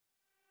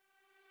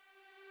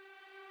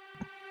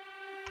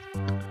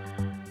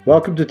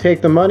Welcome to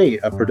Take the Money,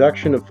 a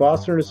production of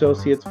Foster &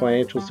 Associates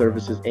Financial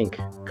Services, Inc.,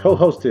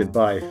 co-hosted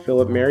by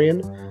Philip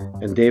Marion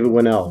and David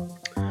Winnell.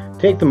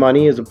 Take the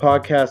Money is a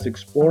podcast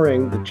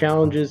exploring the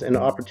challenges and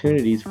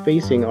opportunities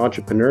facing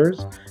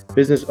entrepreneurs,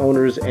 business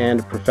owners,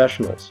 and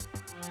professionals.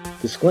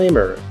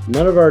 Disclaimer: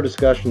 none of our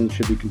discussions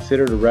should be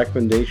considered a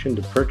recommendation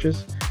to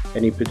purchase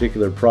any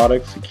particular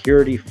product,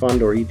 security,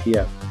 fund, or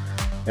ETF,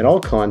 and all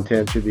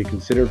content should be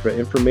considered for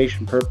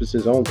information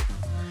purposes only.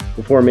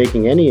 Before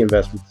making any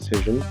investment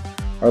decision,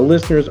 our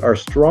listeners are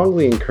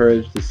strongly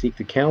encouraged to seek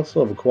the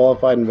counsel of a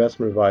qualified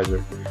investment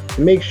advisor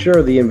to make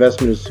sure the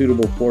investment is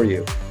suitable for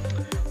you.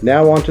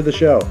 Now on to the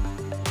show.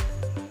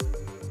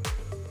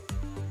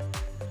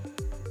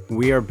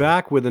 We are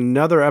back with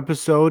another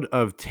episode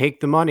of Take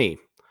the Money.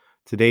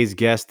 Today's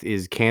guest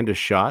is Candace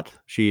Schott.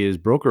 She is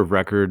broker of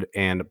record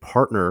and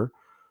partner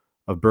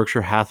of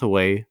Berkshire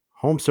Hathaway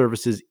Home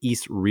Services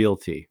East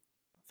Realty.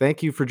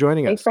 Thank you for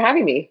joining us. Thanks for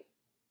having me.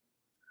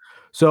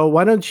 So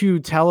why don't you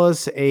tell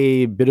us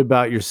a bit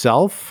about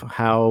yourself,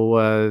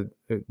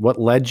 what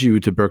led you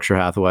to Berkshire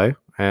Hathaway,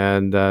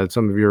 and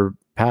some of your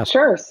past?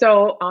 Sure.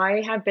 So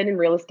I have been in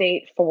real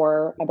estate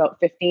for about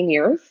 15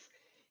 years,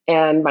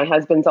 and my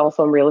husband's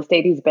also in real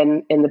estate. He's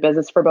been in the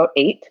business for about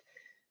 8.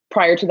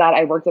 Prior to that,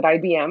 I worked at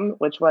IBM,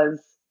 which was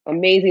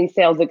amazing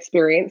sales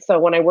experience. So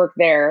when I worked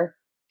there,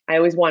 I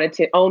always wanted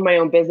to own my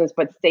own business,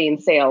 but stay in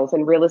sales,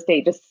 and real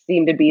estate just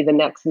seemed to be the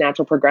next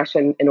natural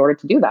progression in order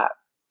to do that.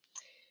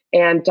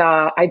 And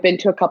I've been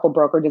to a couple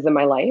brokerages in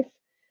my life.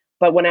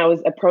 But when I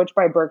was approached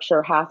by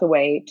Berkshire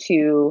Hathaway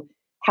to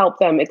help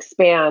them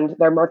expand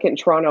their market in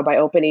Toronto by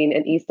opening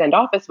an East End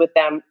office with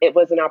them, it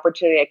was an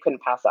opportunity I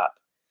couldn't pass up.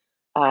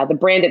 The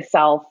brand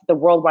itself, the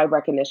worldwide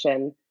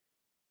recognition,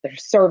 their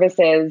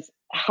services,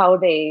 how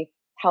they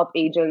help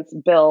agents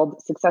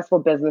build successful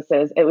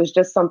businesses. It was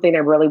just something I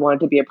really wanted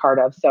to be a part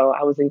of. So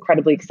I was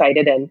incredibly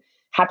excited and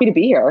happy to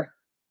be here.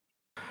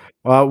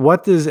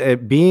 What does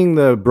being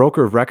the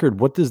broker of record,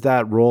 what does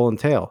that role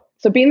entail?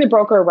 So being the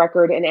broker of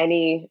record in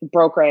any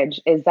brokerage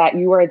is that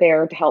you are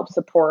there to help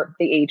support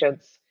the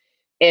agents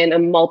in a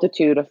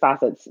multitude of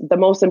facets. The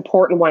most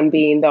important one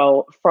being,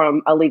 though,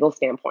 from a legal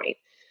standpoint.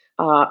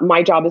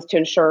 My job is to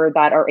ensure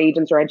that our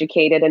agents are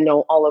educated and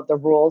know all of the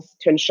rules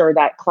to ensure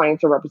that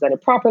clients are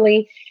represented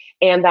properly,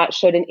 and that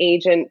should an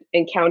agent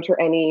encounter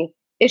any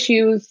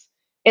issues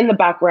in the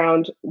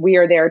background, we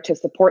are there to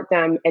support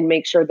them and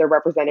make sure they're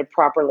represented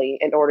properly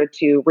in order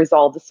to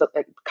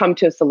come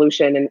to a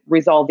solution and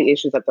resolve the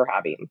issues that they're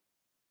having.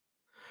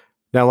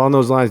 Now, along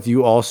those lines,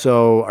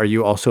 are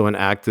you also an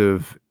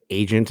active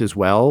agent as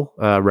well,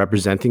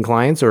 representing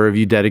clients, or have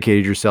you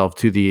dedicated yourself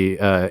to the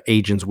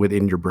agents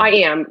within your brand? I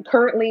am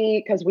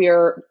currently, because we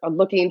are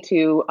looking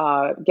to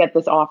get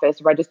this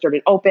office registered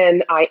and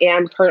open. I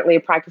am currently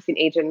a practicing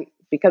agent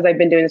because I've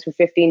been doing this for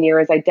 15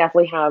 years. I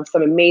definitely have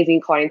some amazing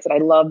clients that I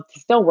love to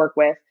still work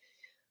with.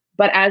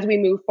 But as we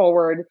move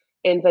forward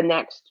in the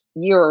next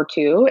year or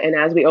two, and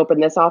as we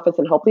open this office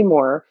and hopefully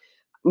more,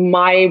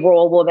 my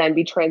role will then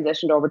be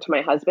transitioned over to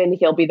my husband.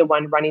 He'll be the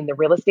one running the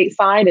real estate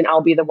side, and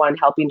I'll be the one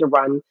helping to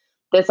run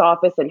this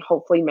office and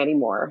hopefully many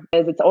more.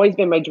 As it's always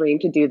been my dream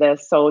to do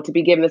this. So to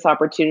be given this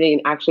opportunity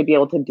and actually be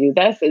able to do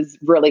this is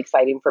really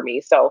exciting for me.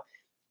 So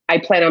I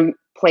plan on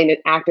playing an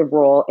active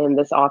role in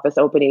this office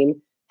opening,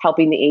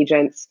 helping the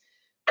agents,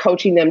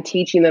 coaching them,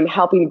 teaching them,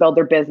 helping build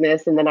their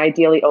business, and then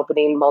ideally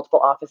opening multiple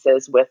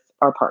offices with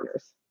our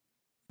partners.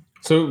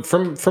 So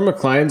from a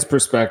client's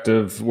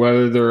perspective,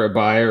 whether they're a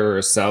buyer or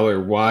a seller,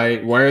 why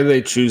are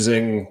they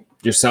choosing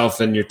yourself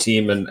and your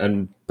team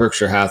and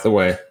Berkshire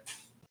Hathaway?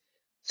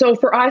 So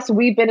for us,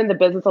 we've been in the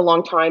business a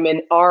long time,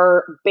 and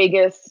our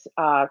biggest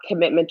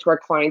commitment to our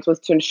clients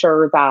was to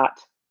ensure that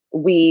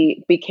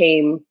we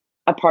became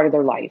a part of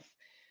their life.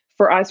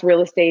 For us,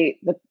 real estate,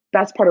 the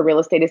best part of real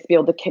estate is to be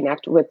able to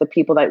connect with the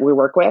people that we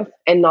work with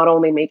and not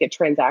only make it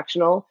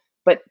transactional,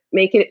 but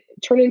make it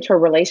turn into a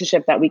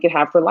relationship that we could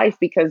have for life,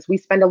 because we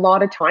spend a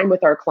lot of time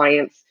with our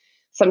clients,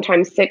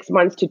 sometimes 6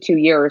 months to 2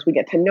 years. We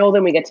get to know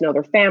them, we get to know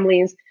their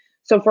families.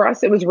 So for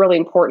us, it was really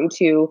important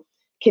to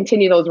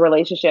continue those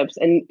relationships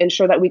and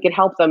ensure that we could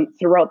help them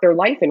throughout their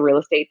life in real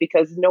estate,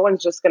 because no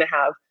one's just going to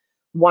have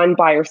one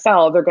buy or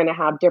sell. They're going to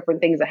have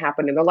different things that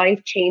happen in their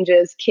life,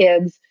 changes,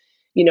 kids,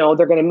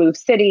 they're going to move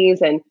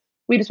cities, and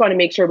we just want to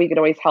make sure we could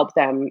always help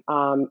them.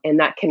 And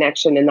that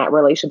connection and that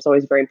relationship is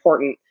always very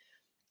important.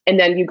 And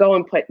then you go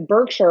and put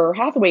Berkshire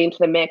Hathaway into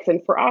the mix.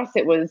 And for us,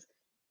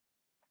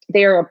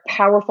 they're a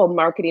powerful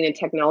marketing and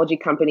technology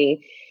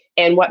company.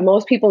 And what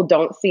most people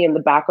don't see in the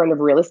background of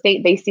real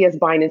estate, they see us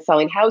buying and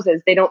selling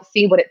houses. They don't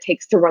see what it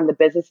takes to run the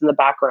business in the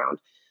background.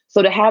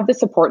 So to have the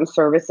support and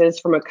services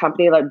from a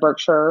company like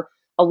Berkshire,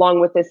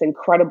 along with this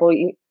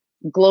incredibly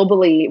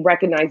globally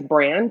recognized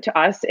brand, to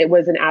us, it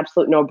was an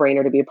absolute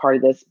no-brainer to be a part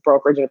of this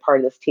brokerage and a part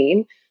of this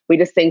team. We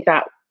just think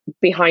that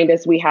behind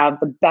us, we have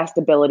the best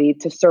ability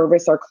to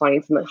service our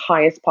clients in the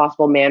highest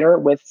possible manner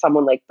with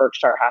someone like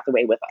Berkshire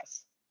Hathaway with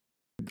us.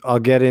 I'll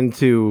get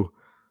into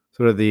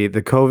sort of the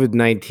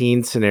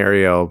COVID-19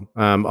 scenario.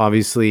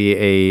 Obviously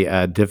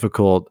a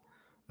difficult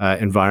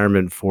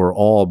environment for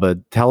all.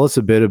 But tell us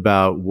a bit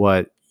about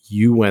what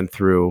you went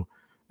through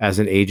as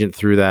an agent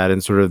through that,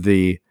 and sort of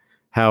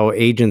how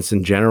agents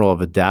in general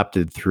have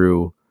adapted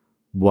through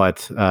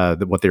what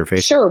they were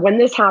facing. Sure. When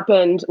this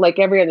happened, like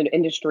every other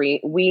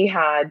industry, we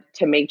had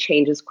to make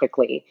changes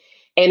quickly.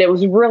 And it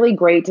was really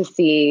great to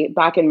see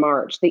back in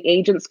March, the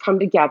agents come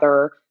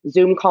together,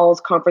 Zoom calls,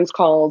 conference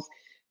calls,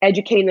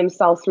 educating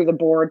themselves through the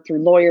board, through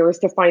lawyers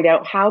to find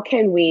out how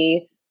can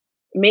we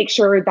make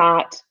sure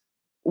that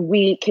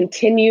we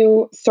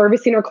continue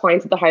servicing our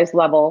clients at the highest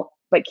level,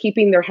 but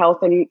keeping their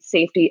health and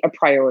safety a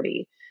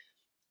priority.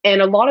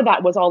 And a lot of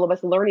that was all of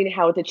us learning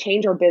how to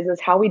change our business,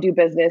 how we do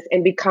business,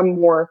 and become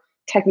more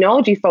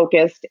technology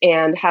focused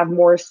and have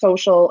more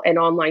social and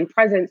online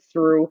presence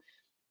through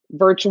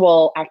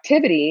virtual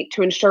activity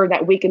to ensure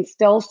that we can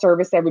still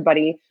service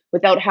everybody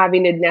without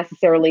having to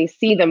necessarily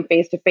see them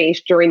face to face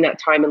during that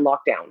time in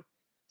lockdown.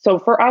 So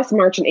for us,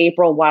 March and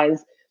April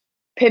was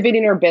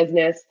pivoting our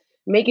business,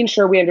 making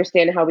sure we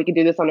understand how we could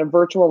do this on a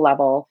virtual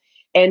level,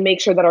 and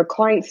make sure that our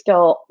clients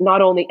still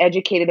not only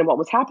educated in what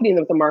was happening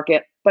with the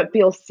market, but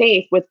feel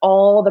safe with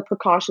all the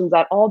precautions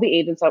that all the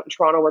agents out in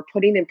Toronto were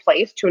putting in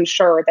place to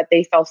ensure that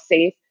they felt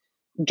safe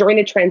during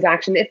a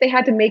transaction if they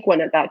had to make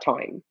one at that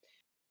time.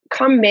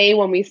 Come May,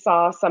 when we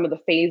saw some of the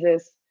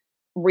phases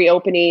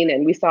reopening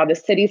and we saw the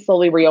city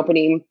slowly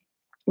reopening,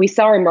 we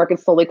saw our market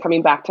slowly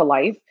coming back to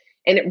life.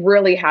 And it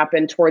really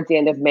happened towards the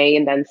end of May.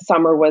 And then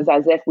summer was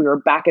as if we were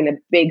back in a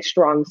big,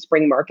 strong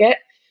spring market.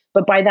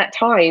 But by that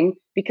time,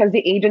 because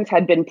the agents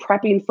had been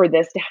prepping for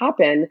this to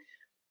happen,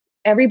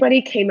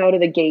 everybody came out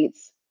of the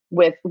gates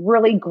with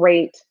really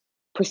great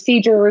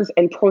procedures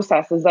and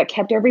processes that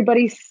kept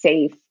everybody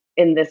safe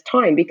in this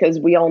time, because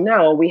we all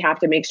know we have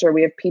to make sure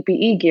we have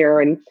PPE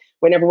gear, and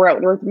whenever we're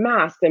out with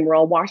masks and we're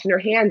all washing our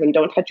hands and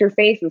don't touch your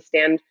face and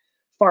stand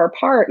far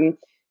apart. And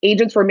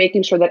agents were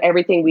making sure that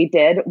everything we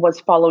did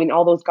was following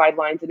all those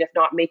guidelines, and if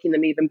not, making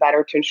them even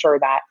better to ensure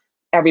that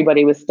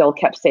everybody was still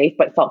kept safe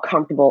but felt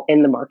comfortable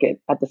in the market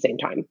at the same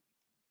time.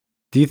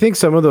 Do you think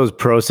some of those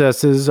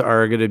processes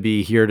are going to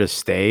be here to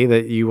stay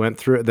that you went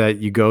through, that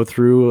you go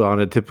through on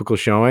a typical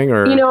showing?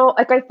 Or,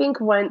 Like I think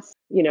once,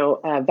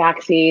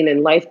 vaccine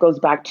and life goes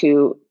back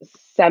to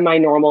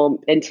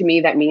semi-normal, and to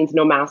me that means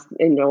no mask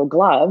and no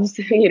gloves,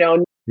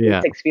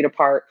 yeah, 6 feet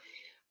apart.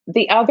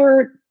 The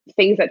other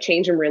things that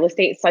change in real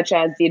estate, such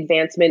as the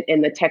advancement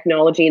in the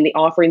technology and the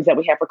offerings that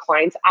we have for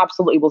clients,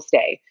 absolutely will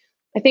stay.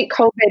 I think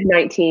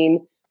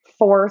COVID-19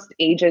 forced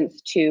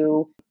agents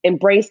to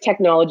embrace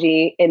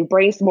technology,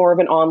 embrace more of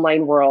an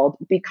online world,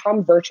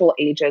 become virtual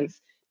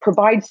agents,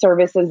 provide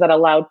services that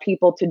allowed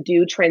people to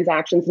do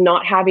transactions,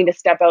 not having to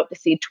step out to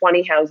see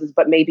 20 houses,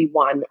 but maybe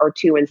one or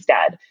two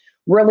instead.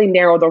 Really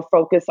narrow their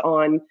focus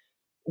on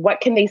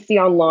what can they see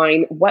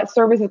online, what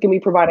services can we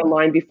provide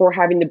online before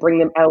having to bring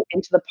them out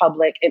into the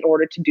public in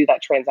order to do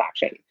that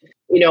transaction.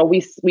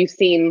 We've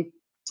seen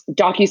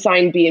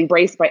DocuSign be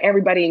embraced by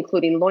everybody,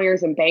 including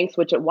lawyers and banks,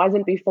 which it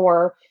wasn't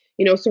before.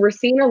 So we're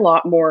seeing a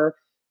lot more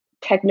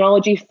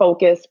technology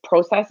focused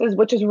processes,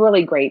 which is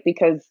really great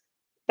because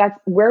that's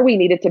where we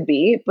needed to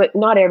be, but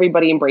not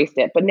everybody embraced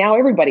it. But now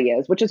everybody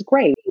is, which is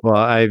great. well,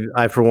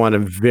 I for one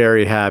am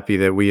very happy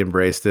that we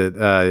embraced it.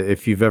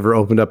 If you've ever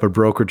opened up a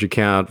brokerage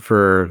account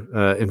for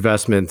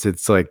investments,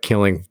 it's like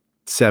killing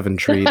 7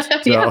 trees.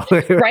 Yeah,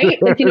 So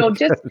right. Like,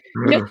 just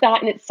that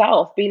in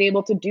itself, being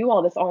able to do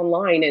all this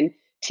online and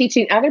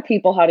teaching other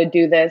people how to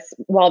do this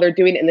while they're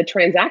doing it in the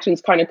transaction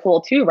is kind of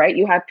cool too, right?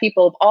 You have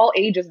people of all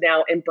ages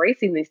now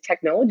embracing these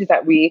technologies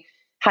that we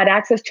had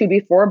access to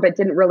before, but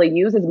didn't really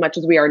use as much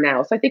as we are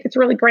now. So I think it's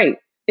really great.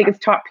 I think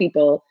it's taught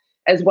people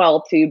as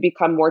well to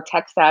become more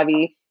tech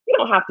savvy. You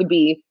don't have to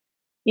be,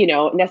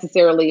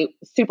 necessarily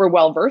super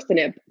well versed in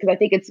it, because I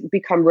think it's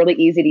become really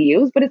easy to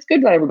use, but it's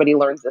good that everybody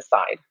learns this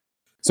side.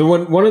 So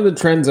one of the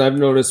trends I've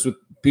noticed with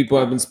people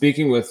I've been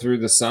speaking with through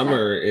the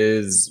summer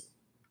is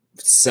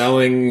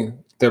selling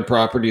their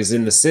properties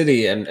in the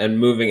city and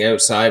moving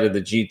outside of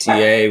the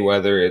GTA,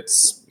 whether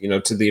it's,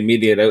 to the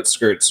immediate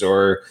outskirts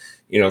or,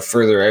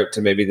 further out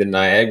to maybe the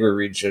Niagara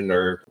region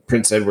or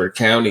Prince Edward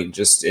County,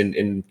 just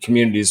in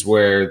communities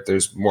where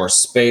there's more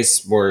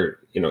space, more,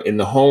 in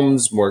the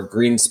homes, more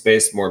green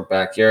space, more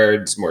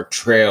backyards, more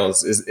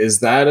trails. Is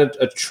that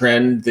a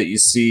trend that you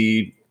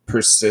see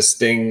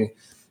persisting,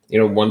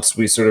 once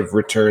we sort of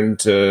return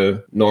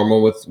to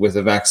normal with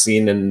a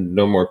vaccine and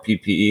no more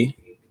PPE?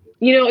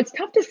 It's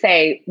tough to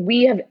say.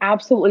 We have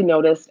absolutely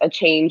noticed a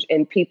change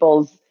in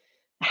people's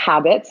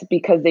habits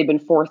because they've been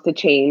forced to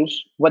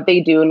change what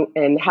they do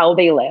and how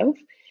they live.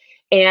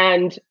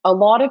 And a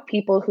lot of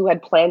people who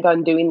had planned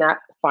on doing that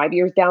 5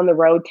 years down the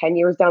road, 10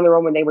 years down the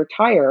road when they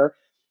retire,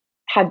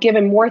 have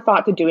given more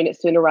thought to doing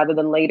it sooner rather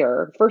than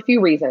later for a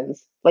few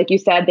reasons. Like you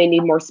said, they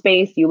need more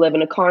space. You live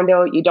in a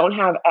condo, you don't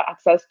have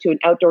access to an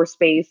outdoor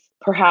space.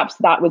 Perhaps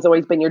that was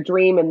always been your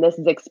dream, and this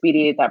has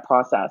expedited that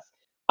process.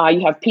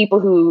 You have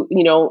people who,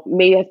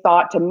 may have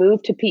thought to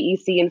move to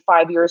PEC in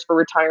 5 years for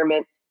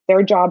retirement.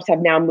 Their jobs have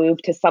now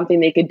moved to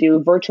something they could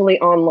do virtually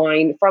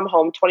online from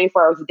home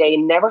 24 hours a day,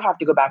 never have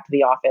to go back to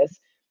the office.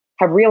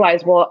 Have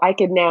realized, well, I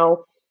could now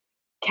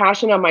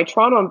cash in on my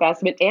Toronto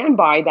investment and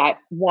buy that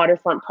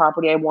waterfront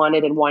property I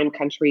wanted in wine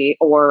country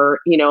or,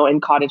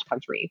 in cottage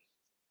country.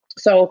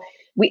 So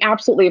we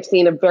absolutely have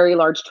seen a very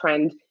large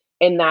trend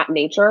in that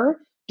nature.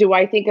 Do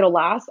I think it'll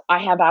last? I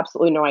have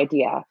absolutely no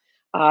idea.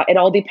 It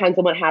all depends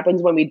on what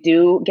happens when we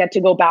do get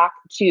to go back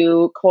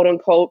to quote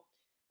unquote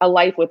a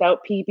life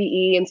without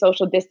PPE and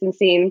social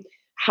distancing.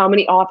 How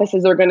many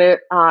offices are going to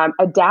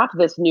adapt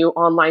this new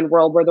online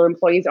world where their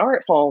employees are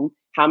at home?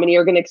 How many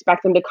are going to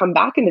expect them to come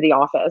back into the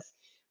office?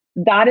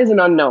 That is an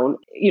unknown.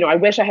 I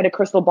wish I had a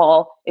crystal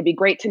ball. It'd be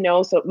great to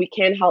know so we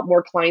can help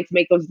more clients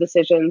make those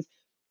decisions.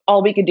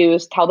 All we could do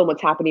is tell them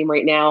what's happening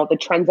right now, the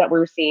trends that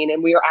we're seeing.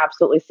 And we are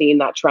absolutely seeing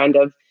that trend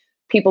of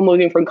people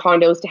moving from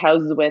condos to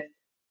houses with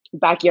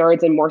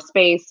backyards and more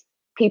space,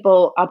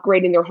 people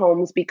upgrading their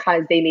homes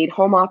because they need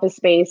home office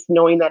space,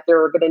 knowing that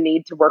they're going to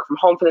need to work from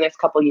home for the next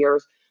couple of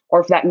years,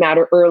 or for that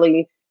matter,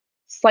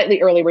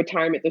 slightly early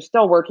retirement. They're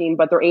still working,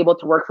 but they're able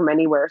to work from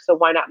anywhere. So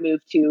why not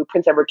move to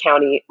Prince Edward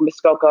County,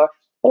 Muskoka,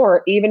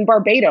 or even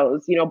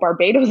Barbados?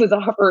 Barbados is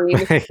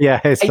offering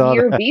Yeah, I a saw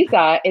year that.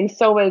 visa. And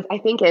so is, I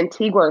think,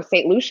 Antigua or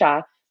St.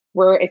 Lucia,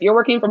 where if you're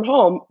working from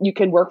home, you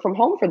can work from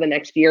home for the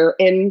next year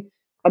in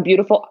a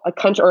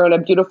country or on a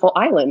beautiful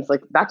island.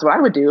 Like, that's what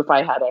I would do if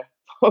I had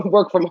a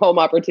work from home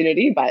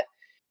opportunity. But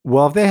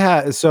Well, if they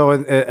had, so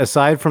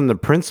aside from the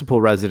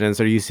principal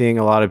residence, are you seeing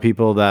a lot of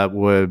people that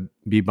would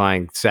be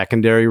buying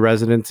secondary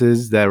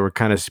residences that were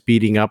kind of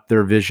speeding up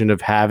their vision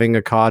of having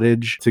a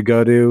cottage to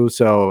go to?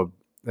 So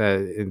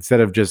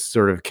instead of just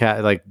sort of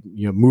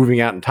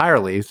moving out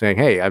entirely, saying,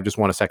 "Hey, I just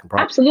want a second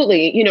property."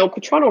 absolutely,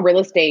 Toronto real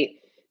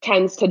estate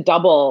tends to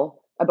double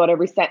about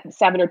every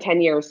 7 or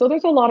 10 years. So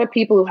there's a lot of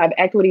people who have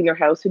equity in their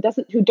house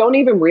who don't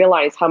even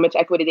realize how much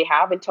equity they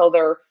have until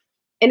they're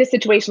in a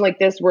situation like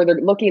this where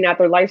they're looking at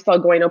their lifestyle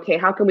going, okay,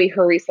 how can we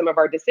hurry some of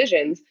our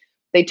decisions?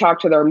 They talk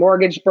to their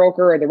mortgage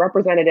broker or the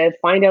representative,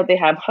 find out they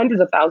have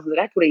hundreds of thousands of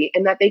equity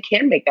and that they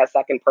can make that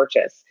second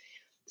purchase.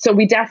 So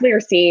we definitely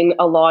are seeing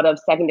a lot of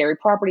secondary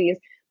properties.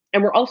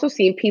 And we're also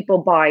seeing people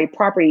buy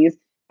properties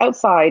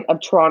outside of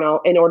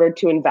Toronto in order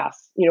to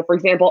invest. For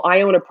example,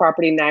 I own a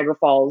property in Niagara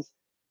Falls.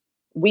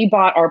 We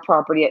bought our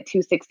property at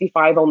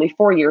 265 only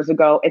 4 years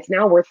ago. It's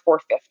now worth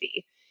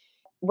 450.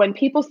 When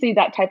people see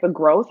that type of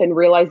growth and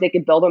realize they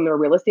could build on their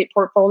real estate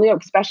portfolio,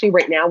 especially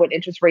right now when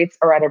interest rates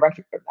are at a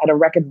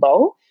record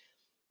low,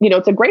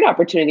 it's a great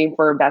opportunity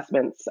for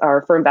investments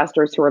or for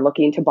investors who are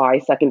looking to buy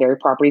secondary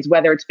properties,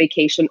 whether it's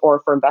vacation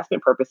or for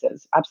investment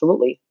purposes.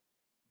 Absolutely.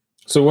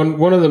 So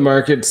one of the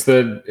markets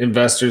that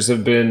investors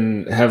have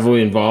been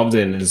heavily involved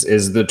in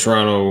is the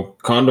Toronto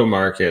condo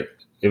market.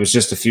 It was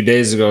just a few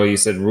days ago you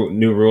said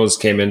new rules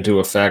came into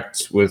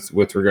effect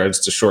with regards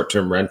to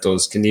short-term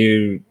rentals. Can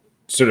you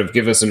sort of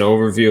give us an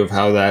overview of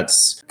how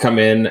that's come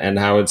in and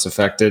how it's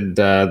affected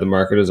the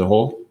market as a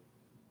whole?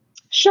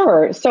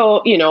 Sure.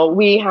 So,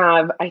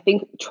 I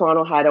think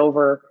Toronto had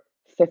over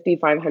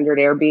 5,500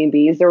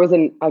 Airbnbs. There was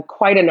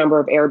quite a number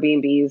of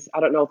Airbnbs.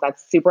 I don't know if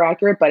that's super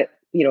accurate, but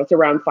it's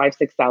around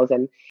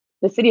 6,000.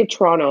 The city of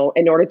Toronto,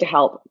 in order to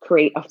help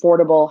create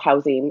affordable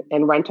housing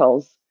and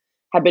rentals,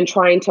 have been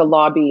trying to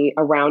lobby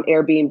around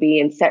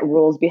Airbnb and set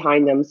rules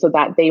behind them so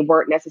that they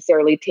weren't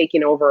necessarily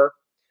taking over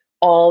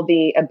all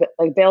the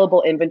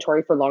available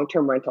inventory for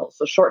long-term rentals.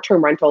 So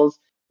short-term rentals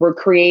were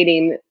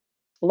creating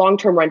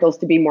long-term rentals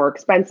to be more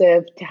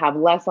expensive, to have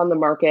less on the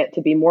market,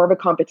 to be more of a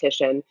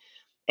competition.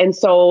 And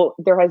so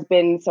there has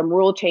been some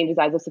rule changes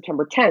as of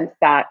September 10th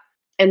that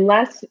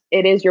unless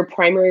it is your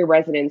primary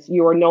residence,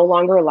 you are no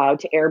longer allowed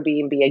to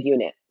Airbnb a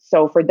unit.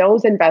 So for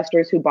those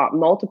investors who bought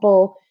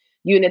multiple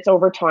units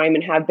over time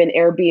and have been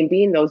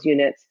Airbnb those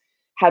units,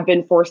 have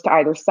been forced to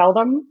either sell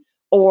them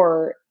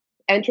or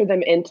enter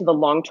them into the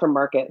long-term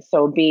market.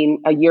 So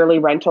being a yearly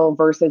rental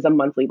versus a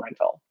monthly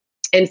rental.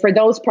 And for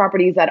those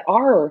properties that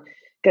are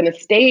going to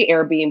stay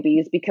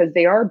Airbnbs because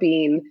they are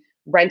being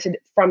rented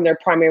from their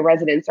primary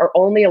residence, are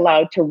only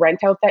allowed to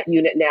rent out that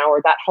unit now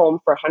or that home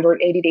for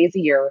 180 days a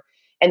year.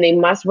 And they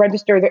must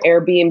register their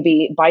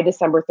Airbnb by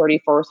December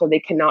 31st, or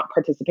they cannot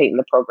participate in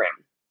the program.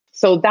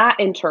 So that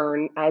in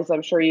turn, as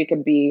I'm sure you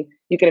can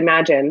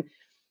imagine,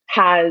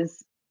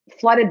 has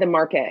flooded the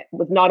market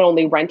with not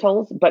only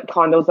rentals, but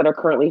condos that are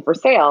currently for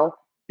sale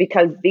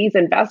because these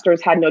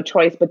investors had no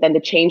choice but then to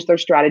change their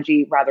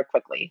strategy rather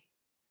quickly.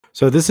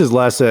 So this is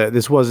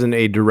this wasn't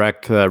a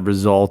direct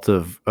result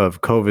of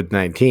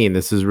COVID-19.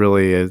 This is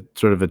really a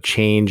sort of a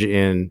change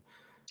in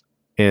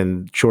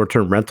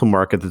short-term rental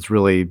market that's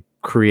really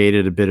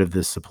created a bit of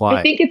this supply.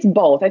 I think it's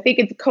both. I think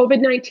it's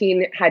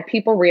COVID-19 had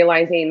people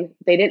realizing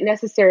they didn't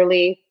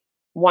necessarily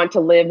want to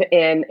live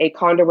in a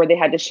condo where they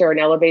had to share an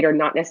elevator,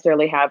 not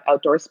necessarily have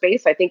outdoor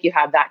space. I think you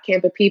have that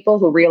camp of people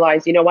who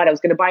realize, you know what, I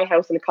was going to buy a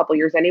house in a couple of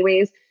years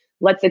anyways.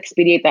 Let's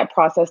expedite that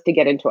process to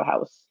get into a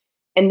house.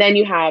 And then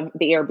you have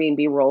the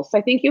Airbnb rules. So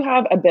I think you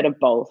have a bit of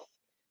both.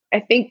 I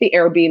think the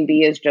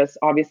Airbnb is just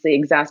obviously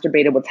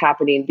exacerbated what's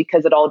happening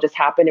because it all just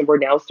happened and we're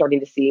now starting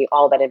to see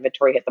all that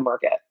inventory hit the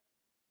market.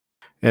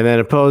 And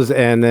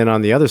then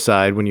on the other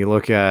side, when you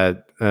look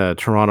at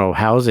Toronto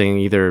housing,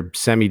 either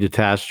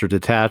semi-detached or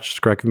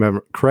detached, correct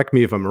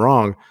me if I'm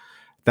wrong,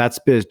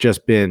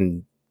 just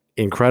been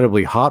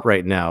incredibly hot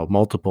right now.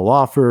 Multiple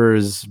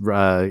offers,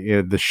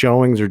 the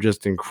showings are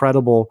just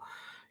incredible.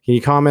 Can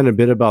you comment a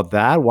bit about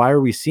that? Why are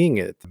we seeing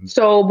it?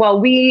 So,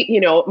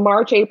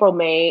 March, April,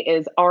 May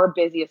is our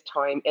busiest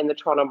time in the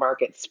Toronto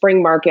market.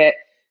 Spring market,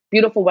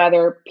 beautiful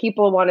weather.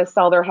 People want to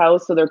sell their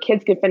house so their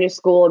kids can finish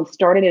school and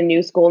start in a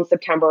new school in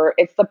September.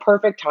 It's the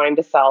perfect time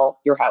to sell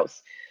your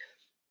house.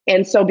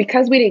 And so,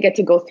 because we didn't get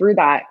to go through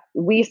that,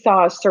 we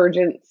saw a surge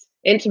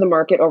into the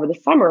market over the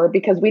summer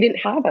because we didn't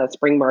have a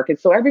spring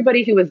market. So,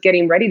 everybody who was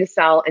getting ready to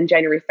sell in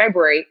January,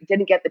 February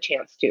didn't get the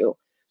chance to.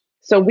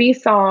 So, we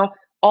saw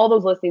all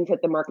those listings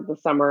hit the market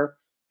this summer.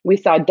 We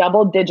saw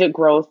double-digit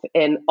growth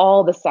in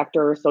all the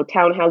sectors, so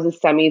townhouses,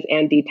 semis,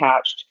 and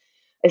detached,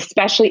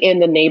 especially in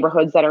the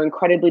neighborhoods that are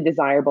incredibly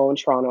desirable in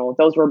Toronto.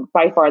 Those were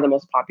by far the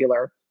most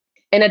popular.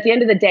 And at the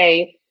end of the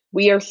day,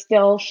 we are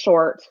still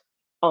short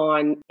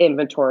on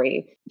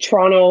inventory.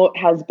 Toronto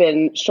has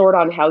been short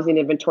on housing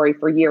inventory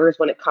for years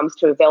when it comes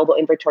to available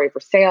inventory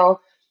for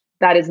sale.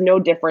 That is no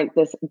different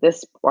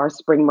this our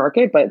spring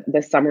market, but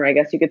this summer, I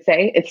guess you could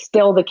say, it's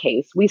still the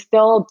case. We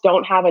still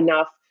don't have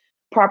enough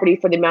property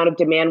for the amount of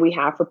demand we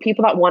have for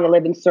people that want to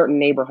live in certain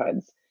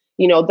neighborhoods.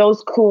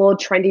 Those cool,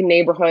 trendy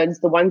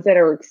neighborhoods, the ones that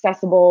are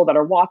accessible, that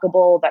are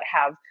walkable, that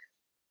have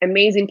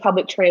amazing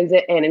public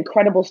transit and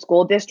incredible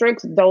school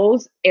districts,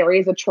 those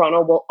areas of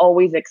Toronto will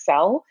always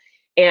excel.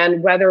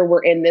 And whether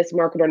we're in this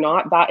market or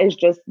not, that is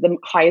just the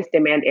highest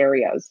demand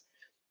areas.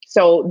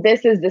 So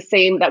this is the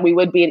same that we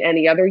would be in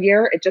any other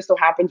year. It just so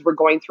happens we're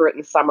going through it in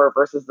the summer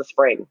versus the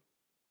spring.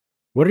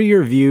 What are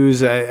your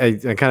views? I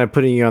kind of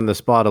putting you on the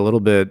spot a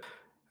little bit.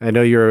 I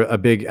know you're a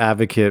big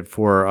advocate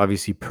for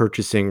obviously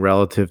purchasing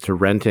relative to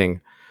renting.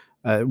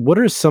 What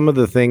are some of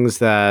the things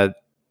that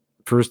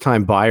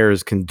first-time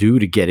buyers can do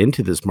to get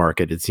into this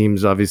market? It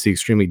seems obviously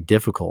extremely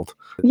difficult.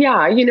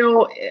 Yeah,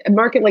 a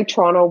market like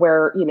Toronto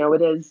where,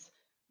 it is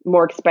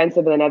more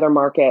expensive than other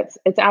markets,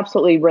 it's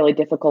absolutely really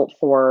difficult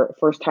for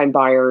first-time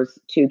buyers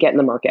to get in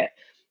the market.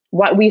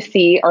 What we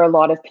see are a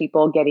lot of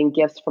people getting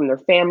gifts from their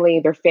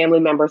family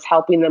members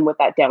helping them with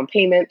that down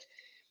payment.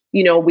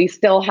 We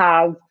still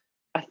have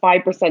a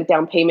 5%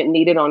 down payment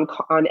needed on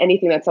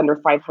anything that's under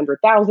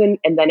 500,000,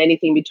 and then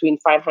anything between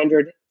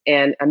 500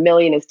 and a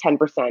million is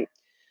 10%.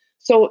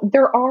 So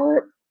there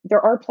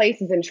are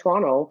places in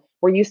Toronto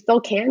where you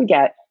still can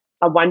get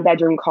a one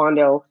bedroom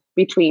condo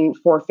between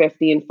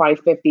 450 and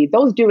 550.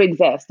 Those do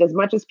exist. As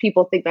much as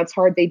people think that's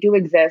hard, they do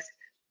exist.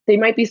 They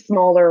might be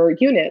smaller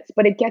units,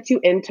 but it gets you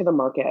into the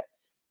market.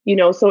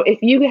 So if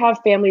you have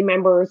family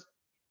members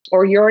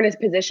or you're in a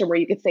position where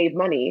you could save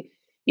money,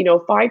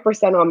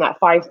 5% on that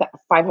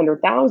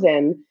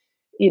 500,000,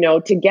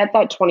 to get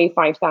that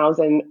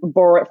 25,000,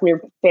 borrow it from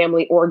your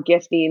family or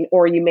gifting,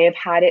 or you may have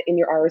had it in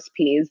your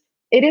RSPs.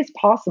 It is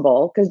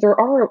possible because there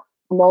are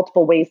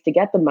multiple ways to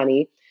get the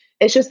money.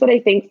 It's just that I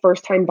think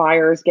first time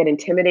buyers get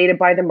intimidated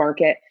by the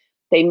market.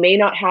 They may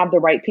not have the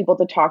right people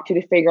to talk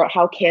to figure out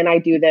how can I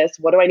do this?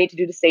 What do I need to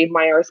do to save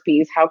my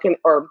RSPs?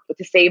 Or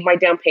to save my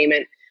down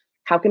payment?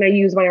 How can I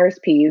use my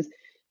RSPs?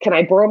 Can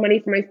I borrow money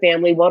from my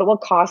family? What it will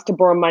cost to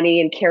borrow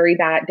money and carry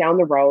that down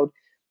the road?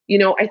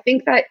 I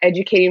think that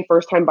educating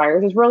first time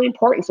buyers is really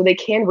important so they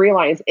can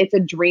realize it's a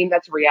dream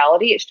that's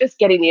reality. It's just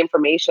getting the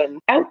information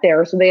out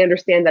there so they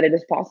understand that it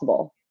is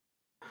possible.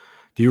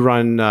 Do you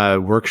run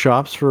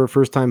workshops for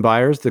first-time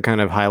buyers to kind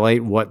of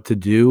highlight what to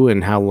do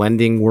and how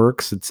lending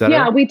works, et cetera?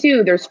 Yeah, we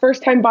do. There's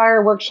first time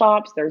buyer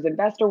workshops, there's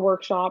investor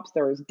workshops,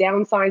 there's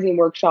downsizing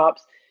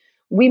workshops.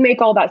 We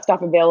make all that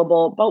stuff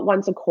available about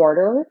once a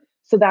quarter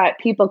so that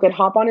people could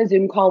hop on a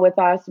Zoom call with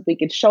us. We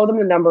could show them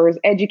the numbers,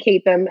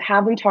 educate them,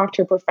 have them talk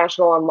to a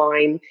professional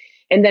online,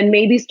 and then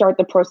maybe start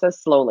the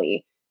process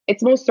slowly.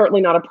 It's most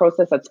certainly not a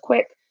process that's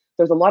quick.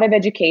 There's a lot of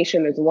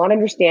education, there's a lot of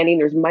understanding,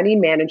 there's money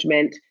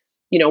management.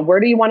 Where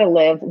do you want to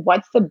live?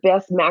 What's the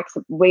best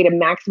way to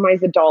maximize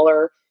the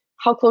dollar?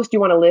 How close do you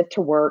want to live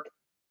to work?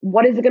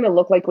 What is it going to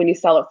look like when you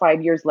sell it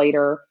 5 years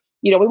later?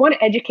 We want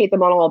to educate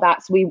them on all of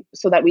that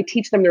so that we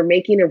teach them they're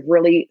making a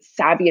really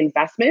savvy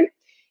investment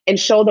and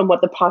show them what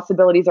the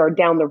possibilities are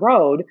down the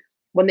road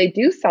when they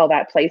do sell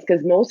that place,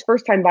 because most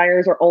first time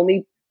buyers are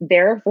only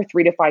there for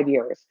 3 to 5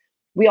 years.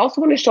 We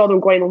also want to show them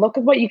going, look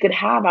at what you could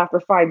have after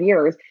 5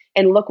 years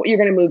and look what you're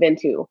going to move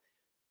into.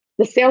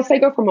 The sales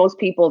cycle for most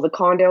people is a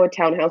condo, a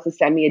townhouse, a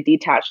semi, a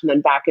detached, and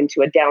then back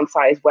into a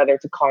downsize, whether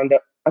it's a condo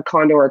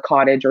or a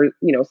cottage or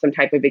some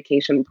type of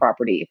vacation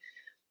property.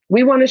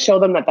 We want to show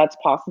them that that's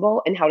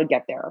possible and how to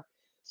get there.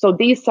 So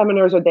these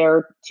seminars are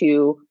there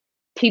to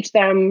teach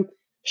them,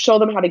 show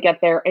them how to get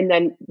there, and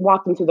then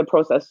walk them through the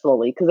process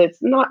slowly because it's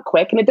not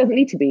quick and it doesn't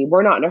need to be.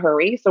 We're not in a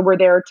hurry. So we're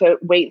there to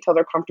wait until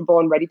they're comfortable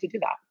and ready to do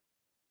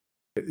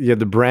that. Yeah,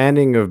 the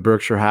branding of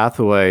Berkshire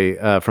Hathaway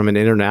from an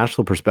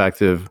international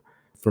perspective,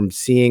 from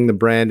seeing the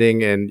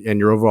branding and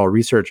your overall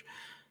research,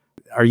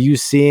 are you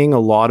seeing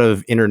a lot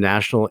of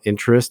international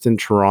interest in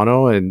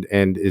Toronto and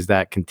is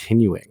that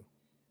continuing?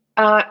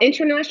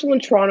 International in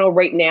Toronto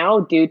right now,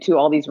 due to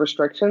all these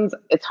restrictions,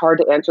 it's hard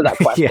to answer that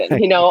question.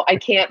 Yeah, I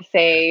can't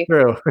say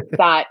true.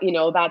 that,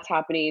 that's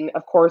happening.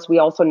 Of course, we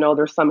also know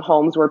there's some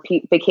homes where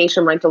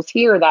vacation rentals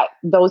here that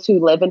those who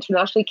live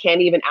internationally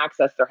can't even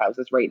access their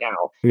houses right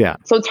now. Yeah.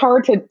 So it's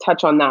hard to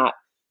touch on that.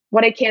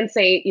 What I can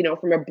say,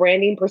 from a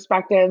branding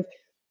perspective,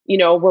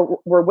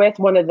 we're with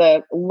one of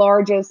the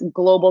largest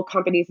global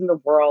companies in the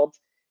world.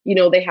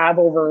 They have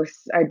over,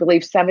 I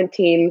believe,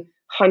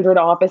 1,700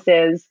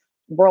 offices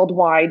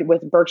worldwide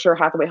with Berkshire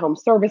Hathaway Home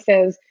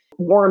Services.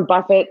 Warren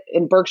Buffett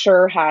in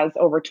Berkshire has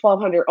over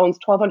 1,200, owns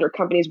 1,200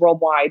 companies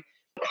worldwide.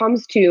 When it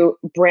comes to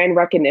brand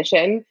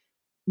recognition,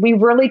 we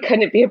really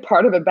couldn't be a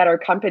part of a better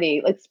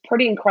company. It's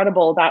pretty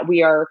incredible that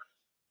we are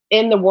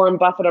in the Warren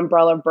Buffett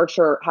umbrella of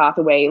Berkshire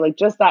Hathaway. Like,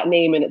 just that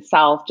name in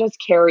itself just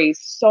carries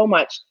so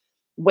much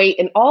weight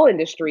in all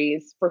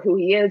industries for who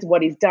he is,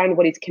 what he's done,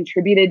 what he's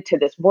contributed to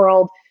this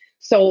world.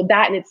 So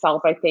that in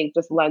itself, I think,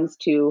 just lends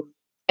to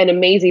an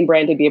amazing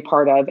brand to be a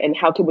part of. And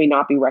how can we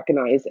not be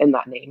recognized in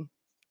that name?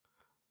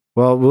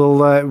 Well,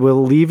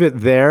 we'll leave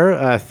it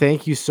there.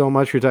 Thank you so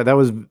much for your time. That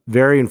was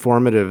very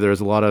informative. There's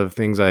a lot of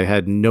things I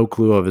had no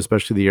clue of,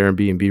 especially the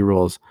Airbnb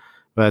rules.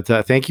 But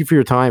thank you for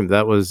your time.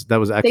 That was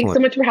excellent. Thanks so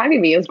much for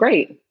having me. It was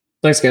great.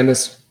 Thanks,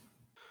 Candace.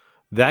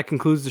 That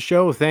concludes the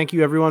show. Thank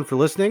you, everyone, for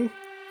listening.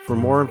 For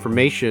more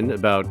information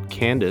about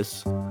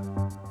Candace,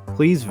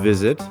 please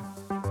visit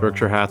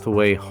Berkshire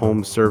Hathaway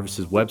Home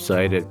Services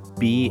website at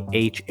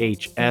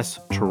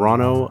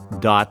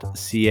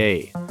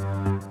bhhstoronto.ca.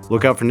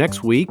 Look out for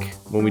next week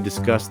when we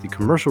discuss the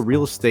commercial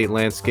real estate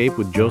landscape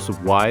with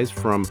Joseph Wise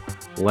from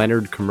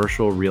Leonard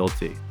Commercial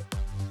Realty.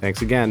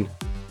 Thanks again.